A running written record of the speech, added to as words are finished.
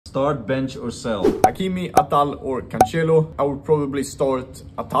Start, bench, or sell? Hakimi, Atal, or Cancelo. I would probably start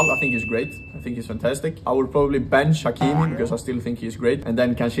Atal. I think he's great. I think he's fantastic. I would probably bench Hakimi because I still think he's great. And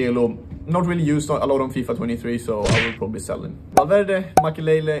then Cancelo, not really used a lot on FIFA 23, so I would probably sell him. Valverde,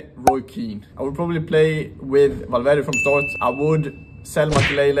 Makelele, Roy Keane. I would probably play with Valverde from start. I would sell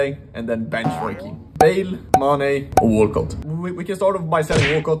Makelele and then bench Roy Keane. Bale, Mane, or Walcott. We can start off by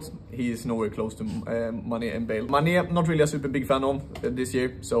selling Walcott. He is nowhere close to Mane and Bale. Mane, I'm not really a super big fan of this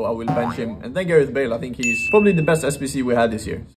year, so I will bench him. And then Gareth Bale, I think he's probably the best SBC we had this year.